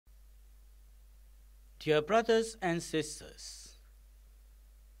Dear brothers and sisters,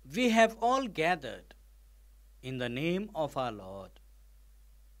 we have all gathered in the name of our Lord,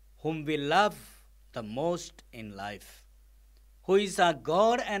 whom we love the most in life, who is our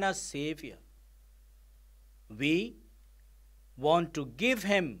God and our Savior. We want to give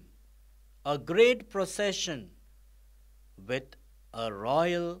him a great procession with a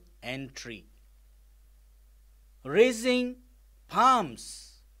royal entry, raising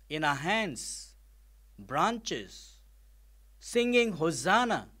palms in our hands, branches, singing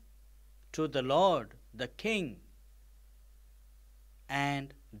Hosanna to the Lord, the King.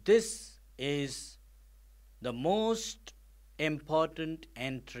 And this is the most important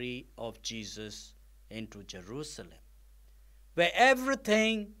entry of Jesus into Jerusalem, where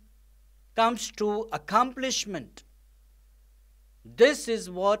everything comes to accomplishment. This is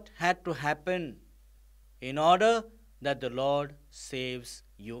what had to happen in order that the Lord saves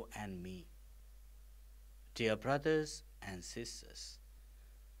you and me. Dear brothers and sisters,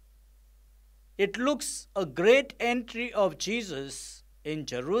 it looks a great entry of Jesus in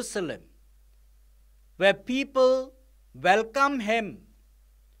Jerusalem, where people welcome him.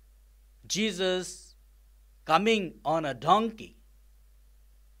 Jesus coming on a donkey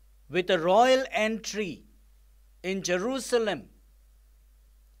with a royal entry in Jerusalem,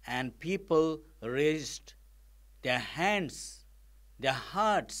 and people raised their hands, their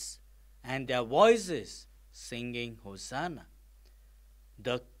hearts, and their voices singing Hosanna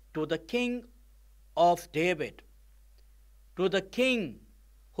to the King of David, to the King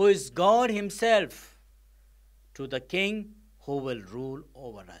who is God himself, to the King who will rule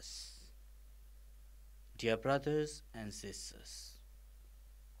over us. Dear brothers and sisters,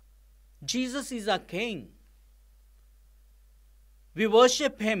 Jesus is our King. We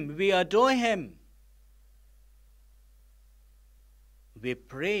worship him, we adore him. We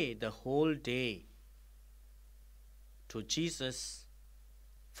pray the whole day to Jesus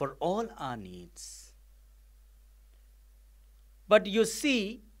for all our needs. But you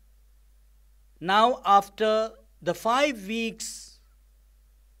see, now after the 5 weeks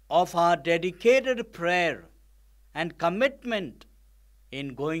of our dedicated prayer and commitment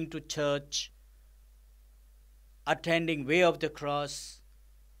in going to church, attending Way of the Cross,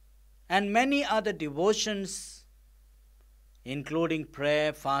 and many other devotions, including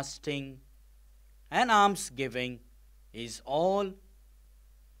prayer, fasting, and almsgiving, is all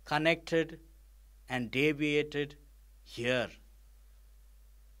connected and deviated here.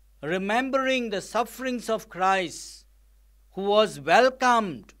 Remembering the sufferings of Christ, who was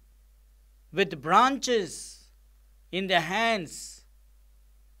welcomed with branches in their hands,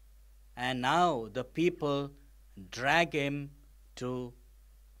 and now the people drag him to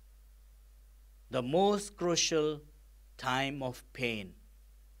the most crucial time of pain.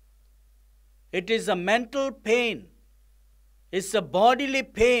 It is a mental pain, it's a bodily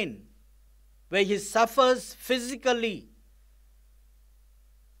pain where he suffers physically,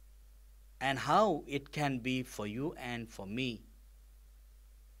 and how it can be for you and for me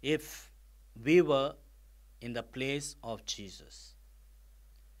if we were in the place of Jesus.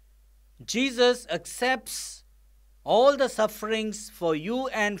 Jesus accepts all the sufferings for you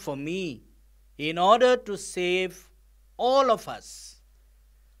and for me in order to save all of us.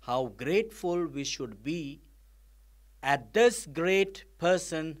 How grateful we should be at this great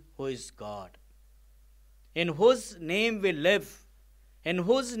person who is God, in whose name we live, in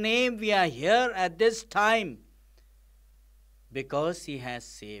whose name we are here at this time, because he has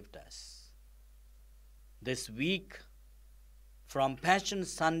saved us. This week, from Passion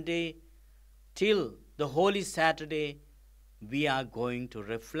Sunday till the Holy Saturday, we are going to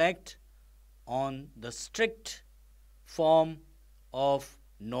reflect on the strict form of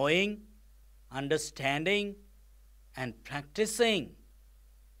knowing, understanding, and practicing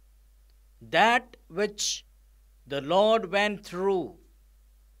that which the Lord went through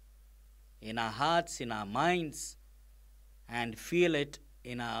in our hearts, in our minds, and feel it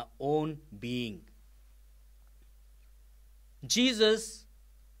in our own being. Jesus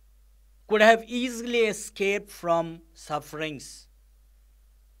could have easily escaped from sufferings,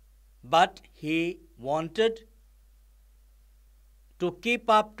 but he wanted to keep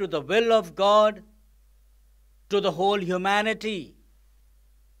up to the will of God, to the whole humanity.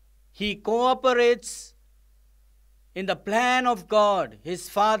 He cooperates in the plan of God, his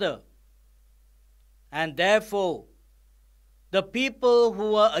Father, and therefore the people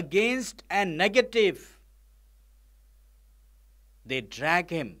who are against and negative, they drag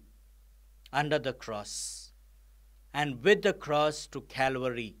him under the cross, and with the cross to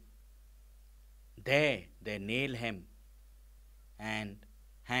Calvary. There they nail him and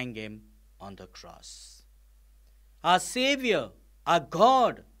hang him on the cross. Our Savior, our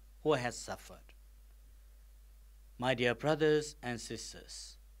God who has suffered. My dear brothers and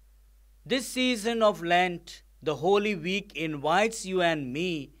sisters, this season of Lent, the Holy Week, invites you and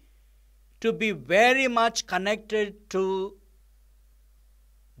me to be very much connected to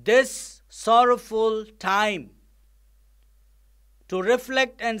this sorrowful time, to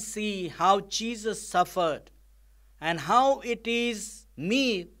reflect and see how Jesus suffered and how it is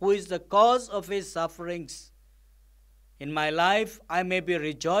me who is the cause of his sufferings. In my life, I may be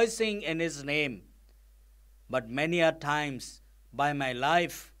rejoicing in his name, but many a times by my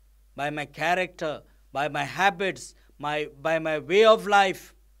life, by my character, by my habits, by my way of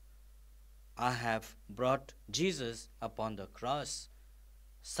life, I have brought Jesus upon the cross,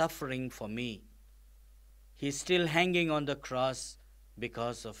 suffering for me. He's still hanging on the cross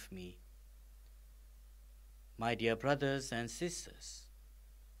because of me. My dear brothers and sisters,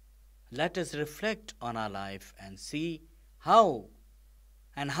 let us reflect on our life and see how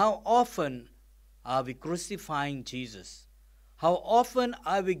often are we crucifying Jesus? How often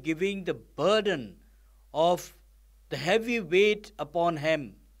are we giving the burden of the heavy weight upon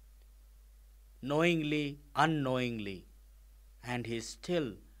him, knowingly, unknowingly, and he is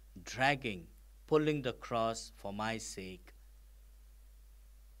still dragging, pulling the cross for my sake.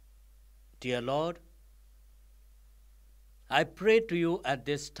 Dear Lord, I pray to you at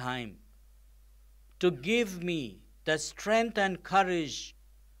this time to give me the strength and courage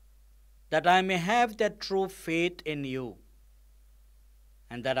that I may have that true faith in you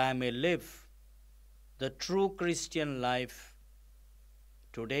and that I may live the true Christian life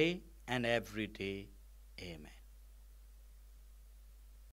today and every day. Amen.